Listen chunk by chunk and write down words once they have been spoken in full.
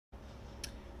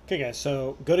Okay guys,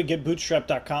 so go to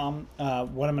getbootstrap.com.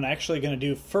 What I'm actually going to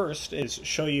do first is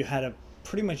show you how to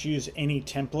pretty much use any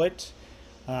template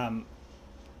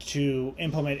to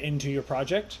implement into your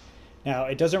project. Now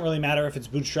it doesn't really matter if it's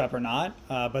Bootstrap or not,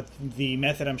 but the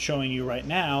method I'm showing you right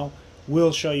now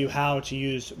will show you how to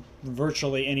use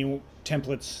virtually any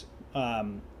templates,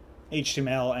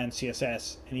 HTML and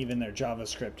CSS, and even their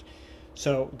JavaScript.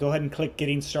 So go ahead and click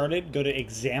Getting Started, go to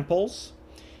Examples,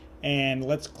 and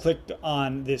let's click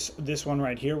on this one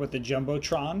right here with the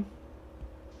Jumbotron.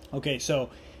 Okay,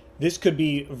 so this could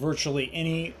be virtually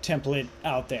any template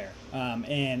out there,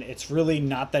 and it's really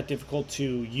not that difficult to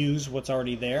use what's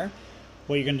already there.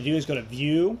 What you're going to do is go to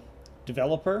View,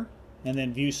 Developer, and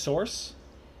then View Source.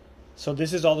 So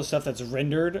this is all the stuff that's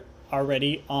rendered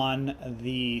already on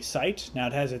the site. Now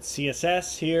it has its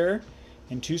CSS here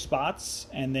in 2 spots,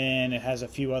 and then it has a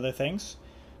few other things.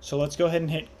 So let's go ahead and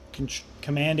hit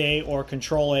Command A or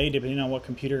Control A, depending on what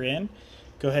computer you're in.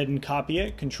 Go ahead and copy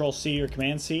it, Control C or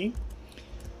Command C.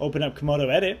 Open up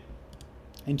Komodo Edit.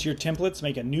 Into your templates,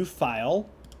 make a new file.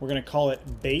 We're going to call it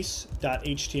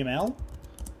base.html.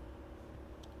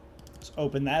 Let's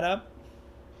open that up.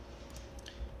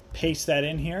 Paste that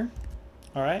in here.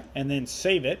 All right, and then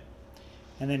save it.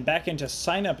 And then back into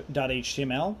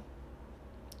signup.html.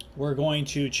 We're going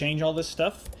to change all this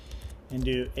stuff and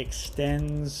do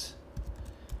extends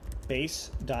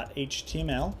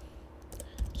base.html.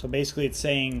 So basically it's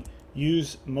saying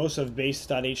use most of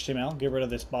base.html, get rid of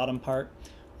this bottom part.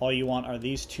 All you want are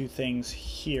these 2 things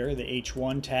here, the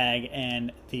h1 tag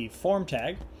and the form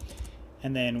tag.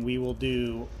 And then we will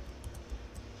do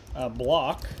a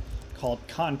block called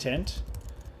content.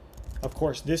 Of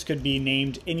course, this could be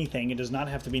named anything. It does not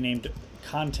have to be named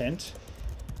content,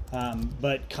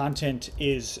 but content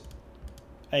is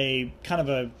a kind of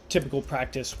a typical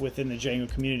practice within the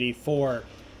Django community for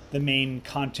the main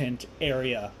content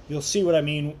area. You'll see what I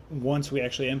mean once we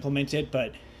actually implement it,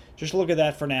 but just look at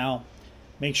that for now.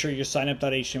 Make sure your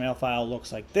signup.html file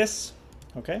looks like this.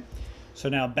 Okay, so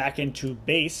now back into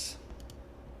base,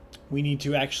 we need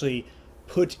to actually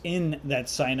put in that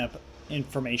signup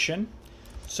information.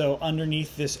 So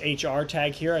underneath this HR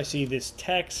tag here, I see this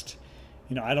text.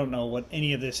 You know, I don't know what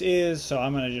any of this is, so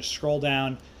I'm going to just scroll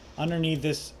down. Underneath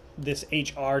this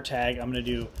HR tag, I'm going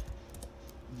to do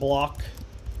block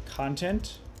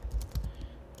content.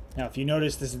 Now, if you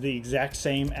notice, this is the exact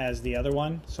same as the other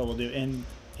one, so we'll do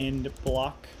end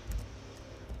block.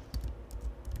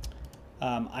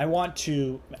 I want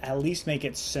to at least make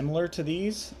it similar to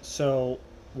these, so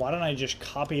why don't I just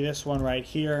copy this one right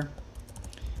here,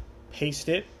 paste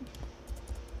it,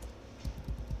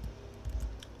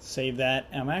 save that.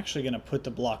 I'm actually going to put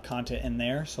the block content in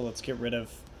there, so let's get rid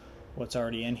of what's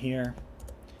already in here.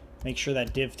 Make sure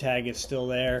that div tag is still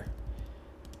there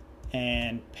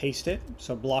and paste it.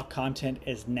 So block content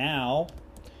is now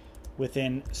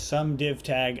within some div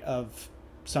tag of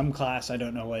some class. I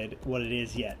don't know what it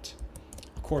is yet.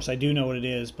 Of course I do know what it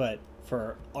is, but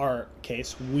for our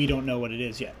case we don't know what it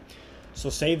is yet. So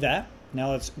save that.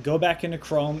 Now let's go back into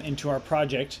Chrome into our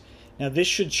project. Now this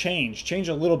should change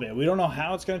a little bit. We don't know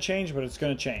how it's going to change, but it's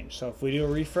going to change. So if we do a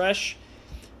refresh,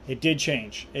 it did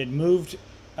change. It moved,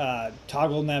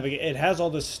 toggle navigate. It has all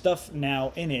this stuff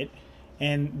now in it,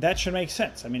 and that should make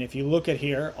sense. I mean, if you look at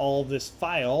here, all this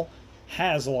file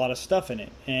has a lot of stuff in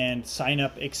it, and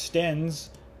signup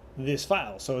extends this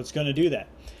file, so it's going to do that.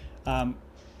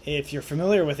 If you're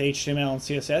familiar with HTML and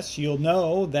CSS, you'll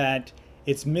know that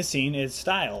it's missing its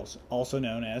styles, also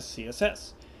known as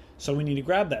CSS. So we need to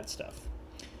grab that stuff.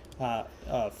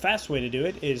 A fast way to do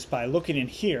it is by looking in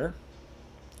here.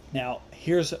 Now,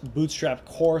 here's Bootstrap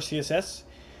Core CSS.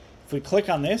 If we click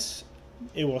on this,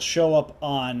 it will show up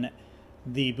on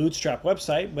the Bootstrap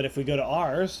website, but if we go to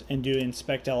ours and do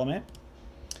Inspect Element,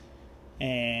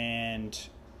 and,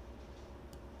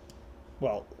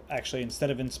 well, actually,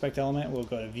 instead of Inspect Element, we'll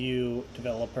go to View,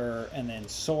 Developer, and then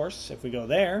Source. If we go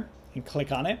there and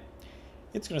click on it,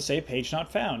 it's going to say Page Not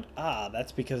Found. Ah,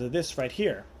 that's because of this right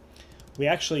here. We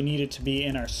actually need it to be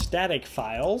in our static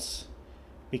files,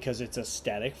 because it's a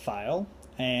static file,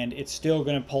 and it's still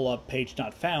going to pull up Page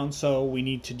Not Found, so we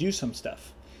need to do some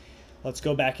stuff. Let's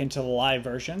go back into the live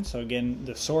version. So again,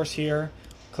 the source here,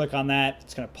 click on that,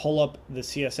 it's going to pull up the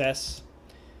CSS.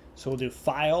 So we'll do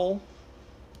File,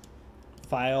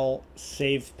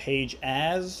 Save Page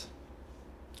As.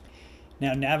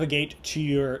 Now navigate to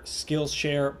your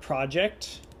Skillshare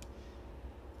project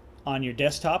on your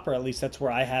desktop, or at least that's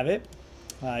where I have it.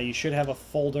 You should have a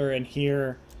folder in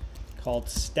here called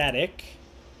static.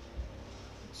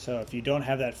 So if you don't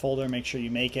have that folder, make sure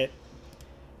you make it.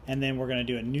 And then we're going to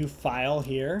do a new file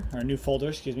here, or a new folder,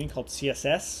 excuse me, called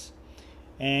CSS.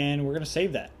 and we're going to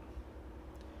save that.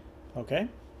 Okay.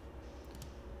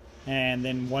 And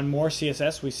then one more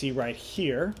CSS we see right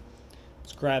here.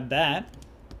 Let's grab that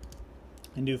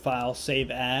and do file, save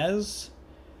as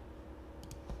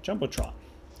Jumbotron.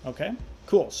 Okay,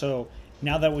 cool. So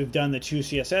now that we've done the two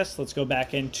CSS, let's go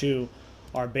back into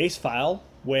our base file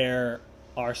where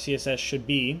our CSS should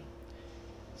be.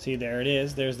 See, there it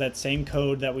is. There's that same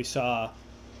code that we saw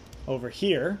over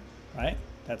here, right?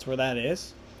 That's where that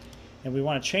is. And we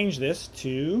want to change this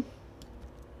to,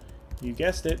 you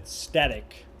guessed it,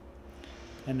 static.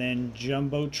 And then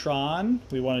Jumbotron,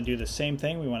 we want to do the same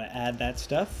thing. We want to add that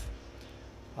stuff.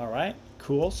 All right,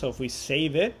 cool. So if we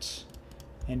save it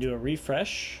and do a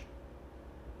refresh,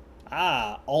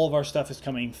 all of our stuff is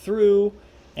coming through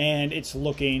and it's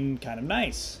looking kind of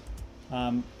nice.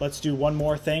 Let's do one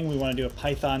more thing. We want to do a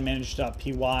Python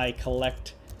manage.py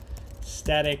collect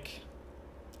static.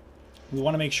 We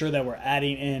want to make sure that we're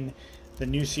adding in the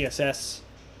new CSS,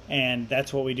 and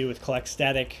that's what we do with collect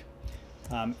static.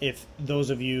 If those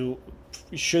of you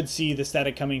should see the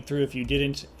static coming through, if you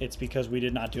didn't, it's because we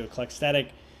did not do a collect static.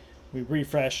 We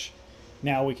refresh.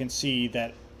 Now we can see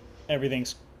that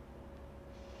everything's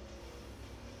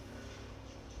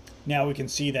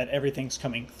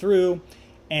coming through,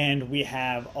 and we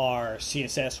have our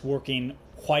CSS working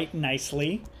quite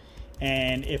nicely.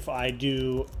 And if I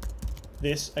do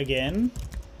this again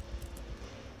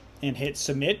and hit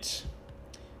submit,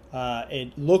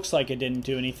 it looks like it didn't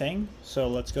do anything. So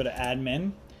let's go to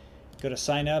admin, go to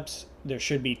signups. There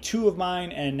should be 2 of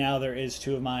mine, and now there is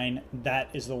 2 of mine. That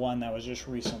is the one that was just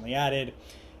recently added.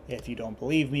 If you don't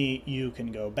believe me, you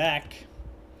can go back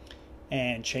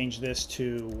and change this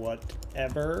to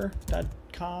whatever.com,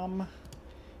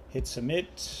 hit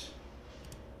submit,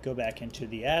 go back into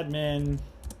the admin,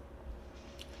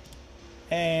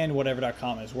 and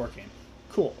whatever.com is working.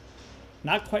 Cool.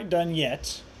 Not quite done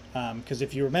yet, because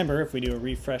if you remember, if we do a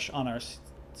refresh on our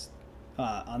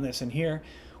on this in here,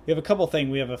 we have a couple things.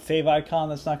 We have a fave icon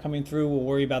that's not coming through. We'll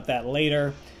worry about that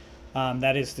later.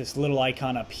 That is this little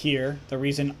icon up here. The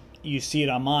reason you see it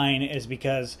on mine is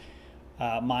because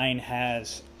mine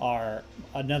has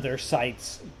another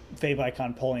site's fave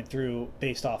icon pulling through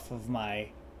based off of my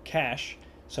cache.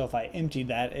 So if I emptied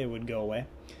that, it would go away.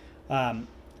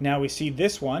 Now we see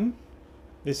this one.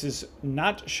 This is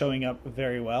not showing up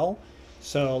very well.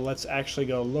 So let's actually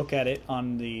go look at it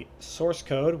on the source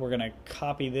code. We're going to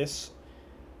copy this.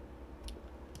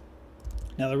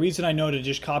 Now the reason I know to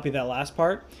just copy that last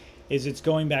part is it's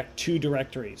going back 2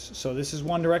 directories. So this is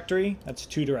one directory, that's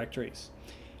 2 directories.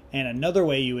 And another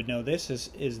way you would know this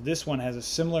is this one has a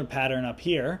similar pattern up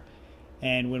here,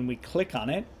 and when we click on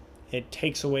it, it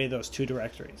takes away those 2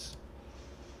 directories.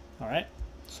 All right,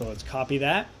 so let's copy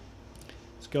that.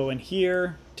 Let's go in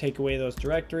here, take away those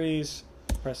directories,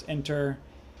 press enter.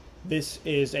 This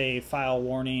is a file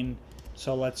warning,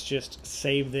 so let's just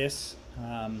save this.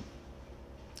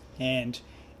 And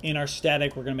in our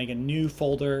static, we're going to make a new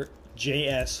folder,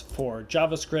 JS for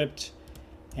JavaScript,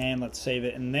 and let's save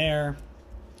it in there.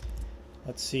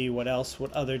 Let's see what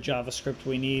other JavaScript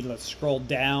we need. Let's scroll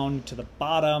down to the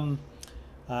bottom.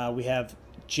 We have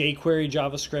jQuery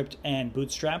JavaScript and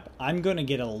Bootstrap. I'm going to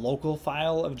get a local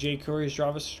file of jQuery's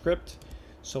JavaScript,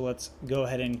 so let's go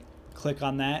ahead and click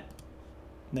on that.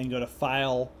 And then go to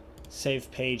File,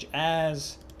 Save Page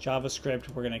As, JavaScript.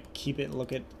 We're going to keep it,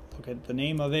 look at the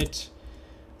name of it.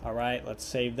 All right, let's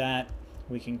save that.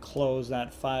 We can close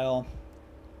that file.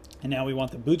 And now we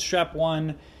want the Bootstrap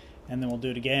one, and then we'll do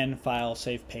it again. File,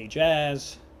 Save Page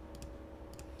As.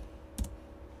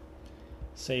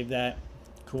 Save that.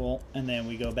 Cool. And then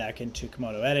we go back into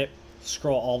Komodo Edit,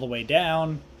 scroll all the way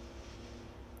down,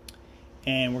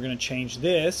 and we're going to change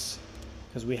this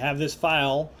because we have this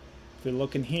file. If we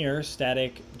look in here,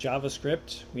 static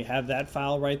JavaScript, we have that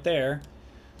file right there.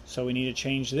 So we need to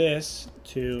change this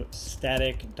to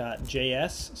static.js/.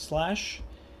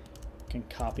 Can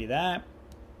copy that,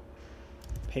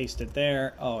 paste it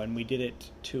there. Oh, and we did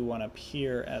it to one up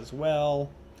here as well.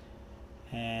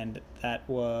 And that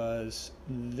was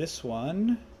this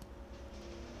one.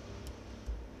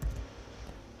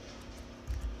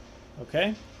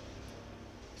 Okay.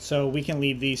 So we can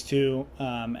leave these 2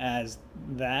 as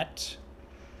that.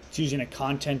 It's using a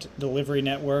content delivery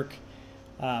network.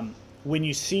 When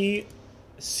you see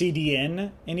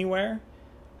CDN anywhere,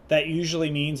 that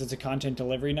usually means it's a content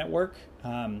delivery network,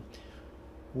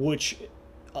 which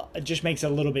just makes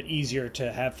it a little bit easier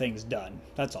to have things done.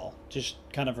 That's all. Just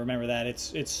kind of remember that.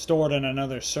 It's stored on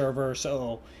another server,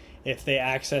 so if they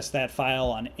access that file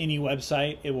on any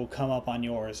website, it will come up on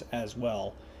yours as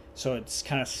well. So it's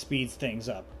kind of speeds things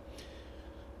up.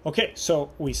 Okay,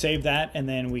 so we save that, and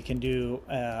then we can do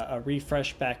a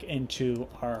refresh back into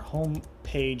our home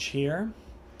page here,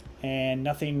 and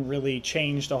nothing really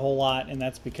changed a whole lot, and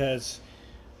that's because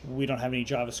we don't have any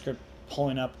JavaScript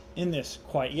pulling up in this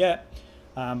quite yet.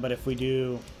 But if we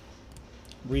do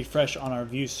refresh on our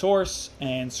view source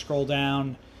and scroll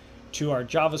down to our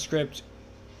JavaScript,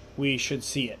 we should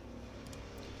see it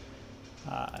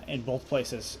in both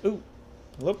places. Ooh,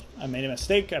 whoop, I made a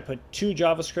mistake. I put 2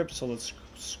 JavaScript, so let's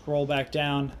scroll back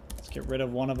down. Let's get rid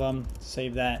of one of them,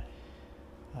 save that,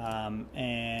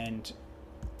 and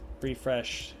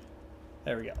refresh.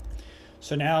 There we go.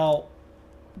 So now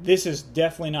this is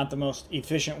definitely not the most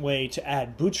efficient way to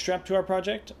add Bootstrap to our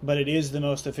project, but it is the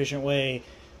most efficient way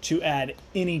to add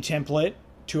any template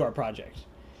to our project.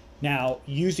 Now,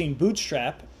 using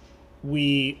Bootstrap,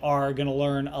 we are going to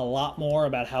learn a lot more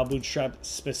about how Bootstrap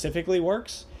specifically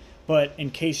works, but in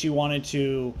case you wanted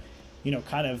to,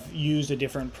 kind of use a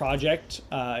different project,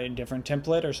 a different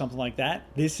template or something like that,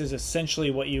 this is essentially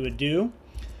what you would do.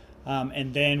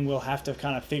 And then we'll have to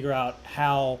kind of figure out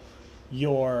how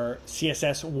your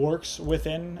CSS works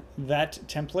within that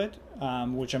template,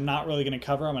 which I'm not really going to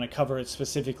cover. I'm going to cover it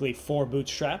specifically for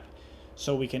Bootstrap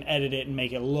so we can edit it and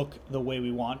make it look the way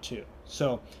we want to.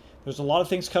 So there's a lot of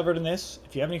things covered in this.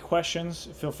 If you have any questions,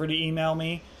 feel free to email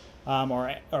me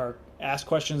or ask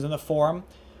questions in the forum.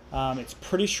 It's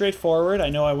pretty straightforward. I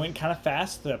know I went kind of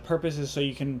fast. The purpose is so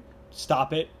you can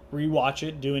stop it, rewatch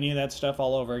it, do any of that stuff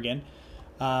all over again.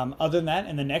 Other than that,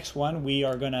 in the next one, we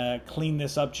are going to clean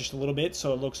this up just a little bit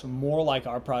so it looks more like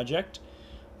our project.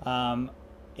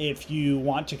 If you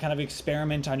want to kind of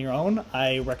experiment on your own,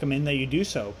 I recommend that you do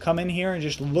so. Come in here and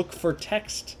just look for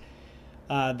text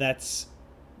that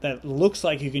looks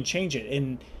like you can change it.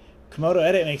 And Komodo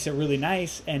Edit makes it really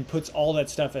nice and puts all that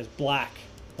stuff as black.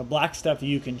 The black stuff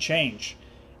you can change,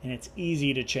 and it's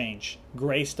easy to change.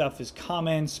 Gray stuff is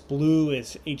comments, blue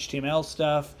is HTML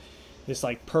stuff. This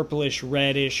like purplish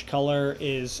reddish color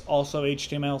is also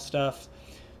HTML stuff.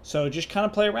 So just kind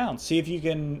of play around, see if you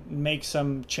can make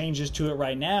some changes to it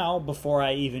right now before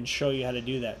I even show you how to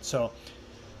do that. So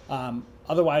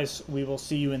otherwise, we will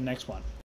see you in the next one.